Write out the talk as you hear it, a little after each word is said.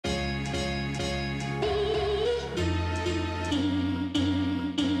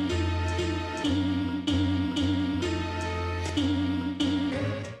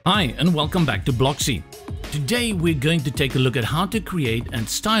Hi and welcome back to Blocksy. Today we're going to take a look at how to create and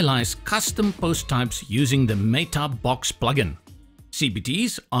stylize custom post types using the Meta Box plugin.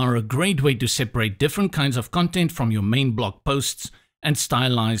 CPTs are a great way to separate different kinds of content from your main blog posts and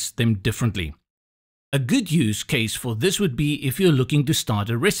stylize them differently. A good use case for this would be if you're looking to start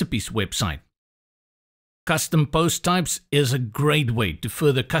a recipes website. Custom post types is a great way to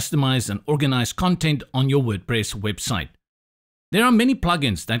further customize and organize content on your WordPress website. There are many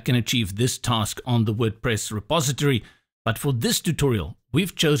plugins that can achieve this task on the WordPress repository, but for this tutorial,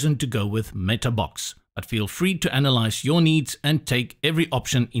 we've chosen to go with Meta Box. But feel free to analyze your needs and take every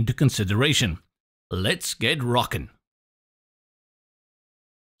option into consideration. Let's get rocking.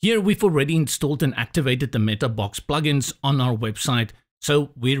 Here we've already installed and activated the Meta Box plugins on our website,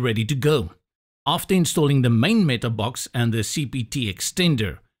 so we're ready to go. After installing the main Meta Box and the CPT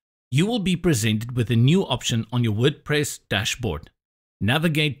extender, you will be presented with a new option on your WordPress dashboard.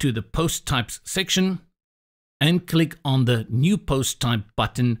 Navigate to the Post Types section and click on the New Post Type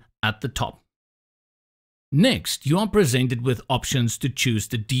button at the top. Next, you are presented with options to choose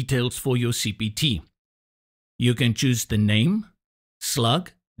the details for your CPT. You can choose the name,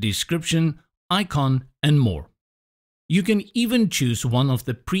 slug, description, icon, and more. You can even choose one of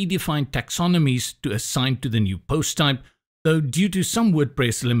the predefined taxonomies to assign to the new post type, though due to some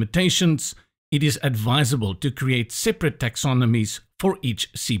WordPress limitations, it is advisable to create separate taxonomies for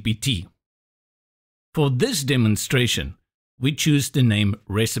each CPT. For this demonstration, we choose the name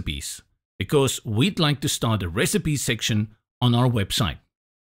Recipes because we'd like to start a recipes section on our website.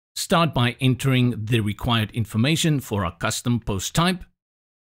 Start by entering the required information for our custom post type,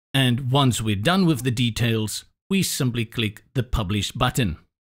 and once we're done with the details, we simply click the Publish button.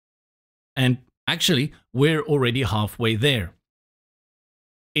 And actually, we're already halfway there.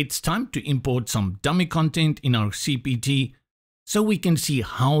 It's time to import some dummy content in our CPT so we can see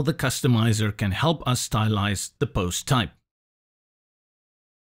how the customizer can help us stylize the post type.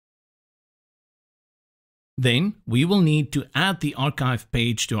 Then we will need to add the archive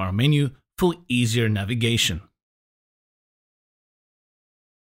page to our menu for easier navigation.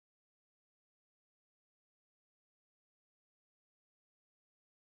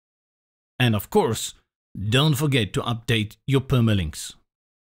 And of course, don't forget to update your permalinks.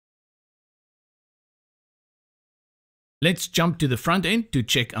 Let's jump to the front end to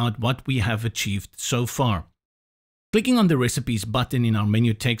check out what we have achieved so far. Clicking on the Recipes button in our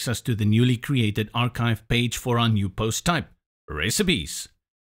menu takes us to the newly created archive page for our new post type, Recipes.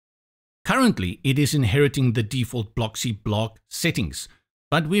 Currently, it is inheriting the default Blocksy blog settings,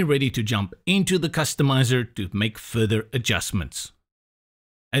 but we're ready to jump into the customizer to make further adjustments.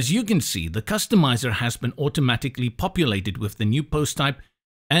 As you can see, the customizer has been automatically populated with the new post type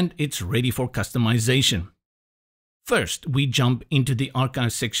and it's ready for customization. First, we jump into the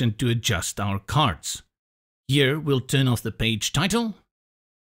archive section to adjust our cards. Here, we'll turn off the page title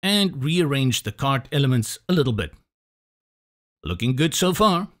and rearrange the card elements a little bit. Looking good so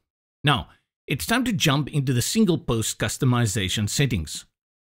far. Now, it's time to jump into the single post customization settings.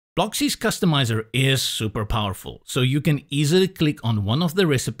 Blocksy's customizer is super powerful, so you can easily click on one of the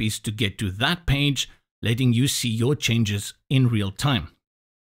recipes to get to that page, letting you see your changes in real time.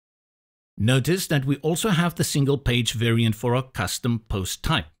 Notice that we also have the single page variant for our custom post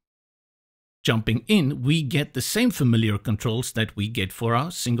type. Jumping in, we get the same familiar controls that we get for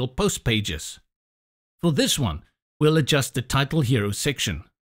our single post pages. For this one, we'll adjust the title hero section.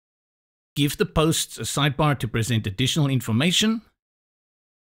 Give the posts a sidebar to present additional information,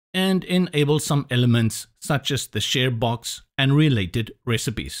 and enable some elements such as the share box and related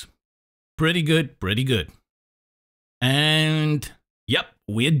recipes. Pretty good, pretty good. And yep,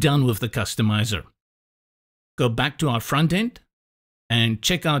 we're done with the customizer. Go back to our front end and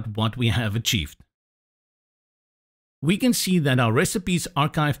check out what we have achieved. We can see that our recipes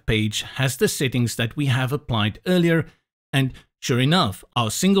archive page has the settings that we have applied earlier, and sure enough,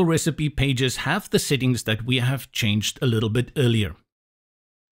 our single recipe pages have the settings that we have changed a little bit earlier.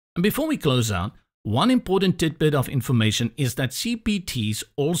 And before we close out, one important tidbit of information is that CPTs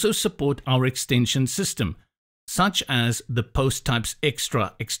also support our extension system, such as the Post Types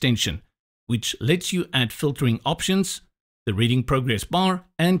Extra extension, which lets you add filtering options, the reading progress bar,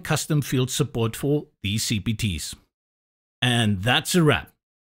 and custom field support for these CPTs. And that's a wrap.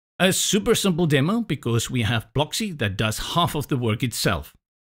 A super simple demo because we have Blocksy that does half of the work itself.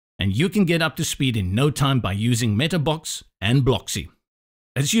 And you can get up to speed in no time by using Meta Box and Blocksy.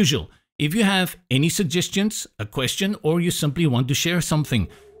 As usual, if you have any suggestions, a question, or you simply want to share something,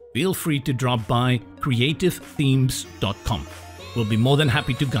 feel free to drop by creativethemes.com. We'll be more than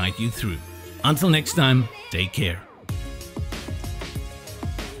happy to guide you through. Until next time, take care.